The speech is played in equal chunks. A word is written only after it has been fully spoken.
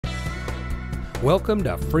Welcome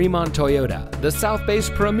to Fremont Toyota, the South Bay's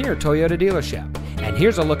premier Toyota dealership. And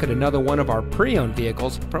here's a look at another one of our pre-owned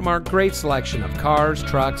vehicles from our great selection of cars,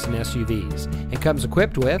 trucks, and SUVs. It comes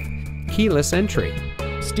equipped with keyless entry,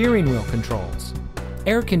 steering wheel controls,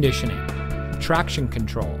 air conditioning, traction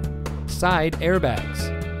control, side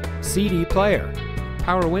airbags, CD player,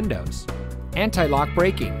 power windows, anti-lock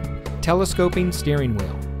braking, telescoping steering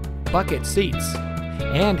wheel, bucket seats,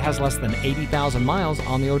 and has less than 80,000 miles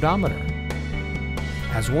on the odometer.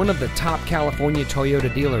 As one of the top California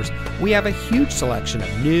Toyota dealers, we have a huge selection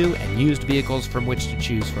of new and used vehicles from which to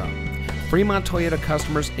choose from. Fremont Toyota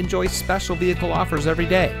customers enjoy special vehicle offers every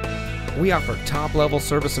day. We offer top-level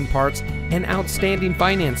service and parts and outstanding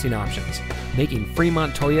financing options, making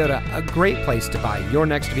Fremont Toyota a great place to buy your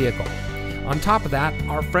next vehicle. On top of that,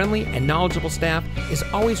 our friendly and knowledgeable staff is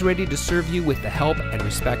always ready to serve you with the help and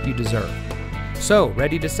respect you deserve. So,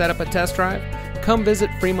 ready to set up a test drive? Come visit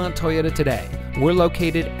Fremont Toyota today. We're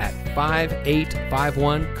located at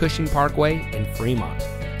 5851 Cushing Parkway in Fremont.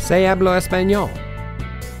 Se habla español.